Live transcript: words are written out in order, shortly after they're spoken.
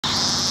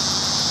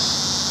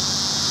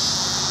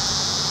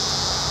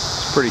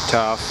pretty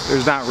tough.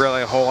 There's not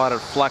really a whole lot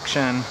of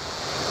flexion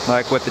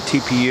like with the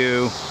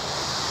TPU.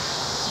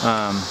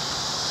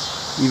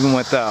 Even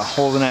with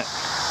holding it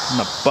in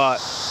the butt,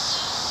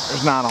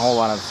 there's not a whole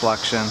lot of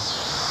flexion.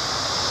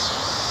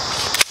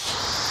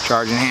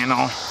 Charging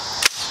handle,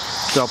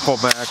 still pull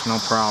back, no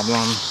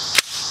problem.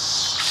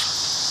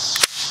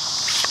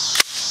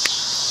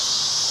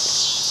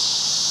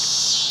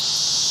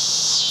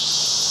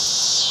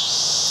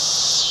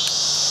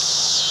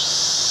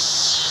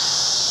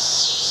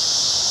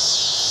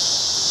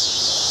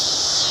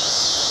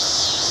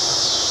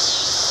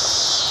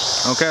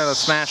 Okay, let's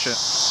smash it.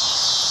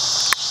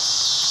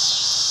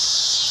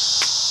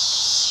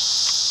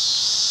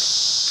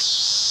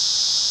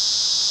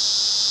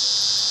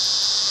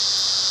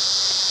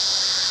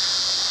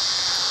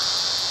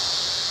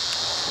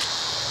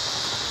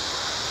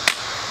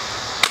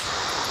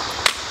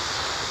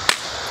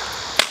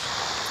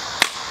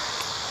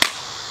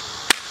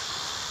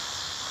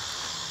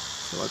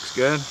 Looks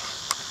good.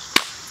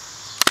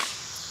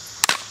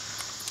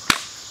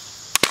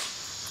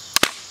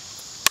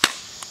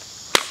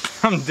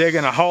 I'm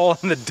digging a hole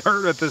in the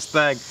dirt with this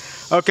thing.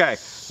 Okay,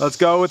 let's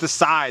go with the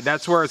side.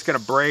 That's where it's gonna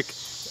break.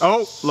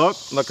 Oh,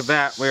 look at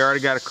that. We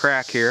already got a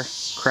crack here.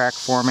 Crack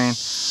forming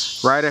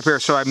right up here.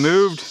 So I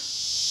moved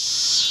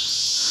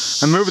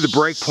the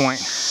break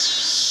point.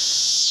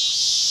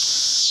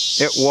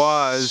 It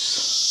was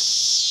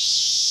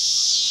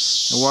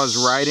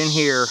right in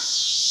here,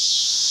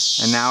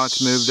 and now it's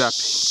moved up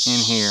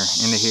in here,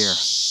 into here.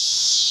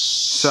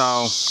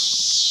 So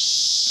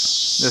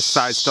this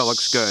side still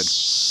looks good.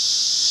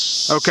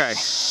 Okay,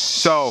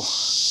 so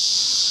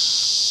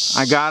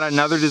I got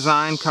another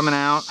design coming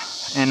out,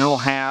 and it'll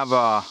have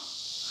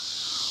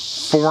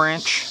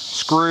 4-inch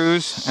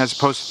screws as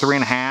opposed to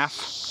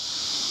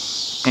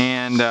 3.5,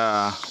 and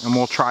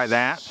we'll try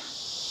that.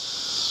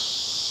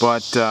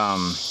 But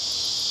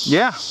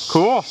yeah,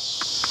 cool.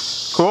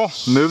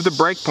 Move the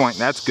break point.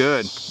 That's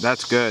good.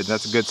 That's good.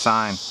 That's a good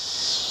sign.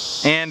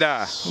 And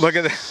look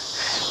at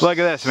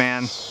this,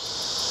 man.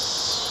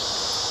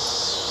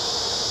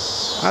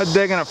 I'm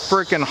digging a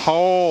freaking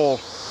hole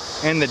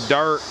in the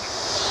dirt.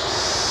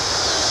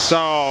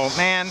 So,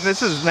 man,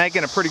 this is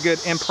making a pretty good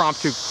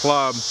impromptu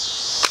club.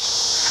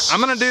 I'm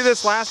gonna do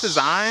this last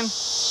design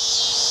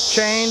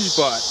change,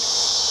 but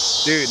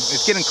dude,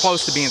 it's getting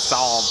close to being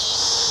solved.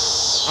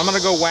 I'm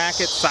gonna go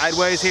whack it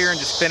sideways here and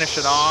just finish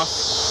it off.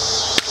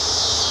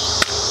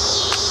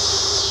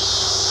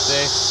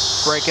 See,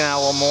 breaking out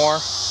a little more.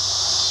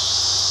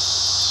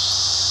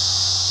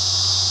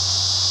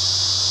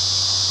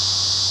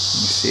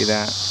 You see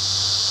that?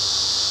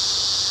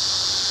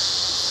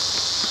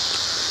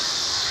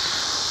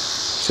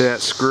 See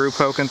that screw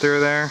poking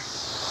through there?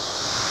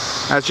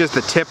 That's just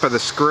the tip of the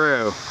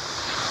screw.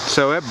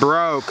 So it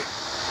broke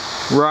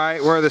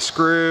right where the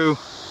screw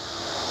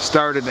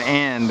started to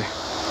end.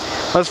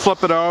 Let's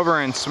flip it over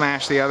and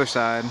smash the other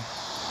side.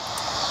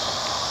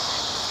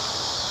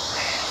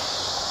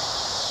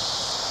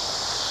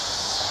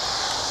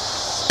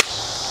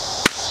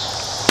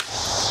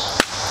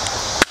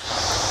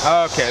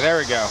 Okay, there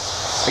we go.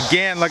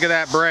 Again, look at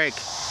that break.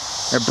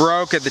 It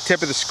broke at the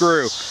tip of the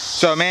screw.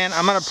 So man,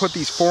 I'm gonna put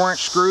these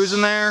 4-inch screws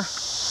in there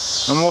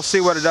and we'll see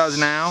what it does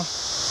now.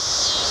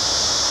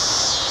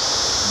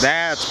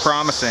 That's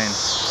promising.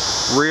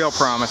 Real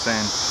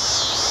promising.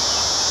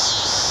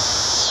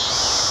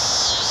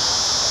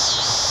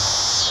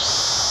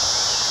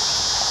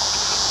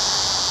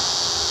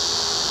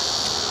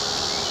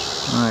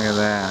 Look at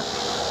that.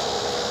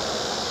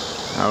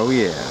 Oh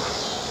yeah.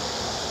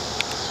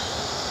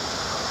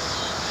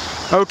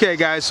 Okay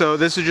guys, so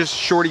this is just a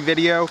shorty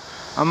video.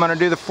 I'm gonna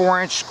do the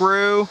 4-inch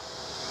screw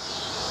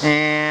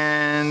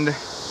and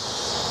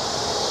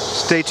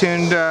stay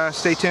tuned to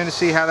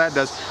see how that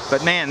does.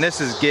 But man, this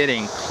is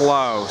getting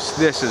close.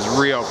 This is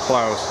real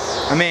close.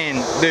 I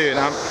mean, dude,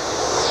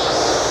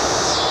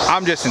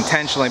 I'm just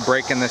intentionally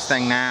breaking this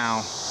thing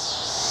now.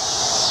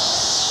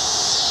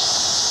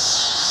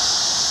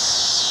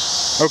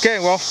 Okay,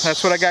 well,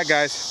 that's what I got,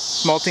 guys.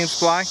 Small Team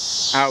Supply,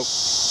 out.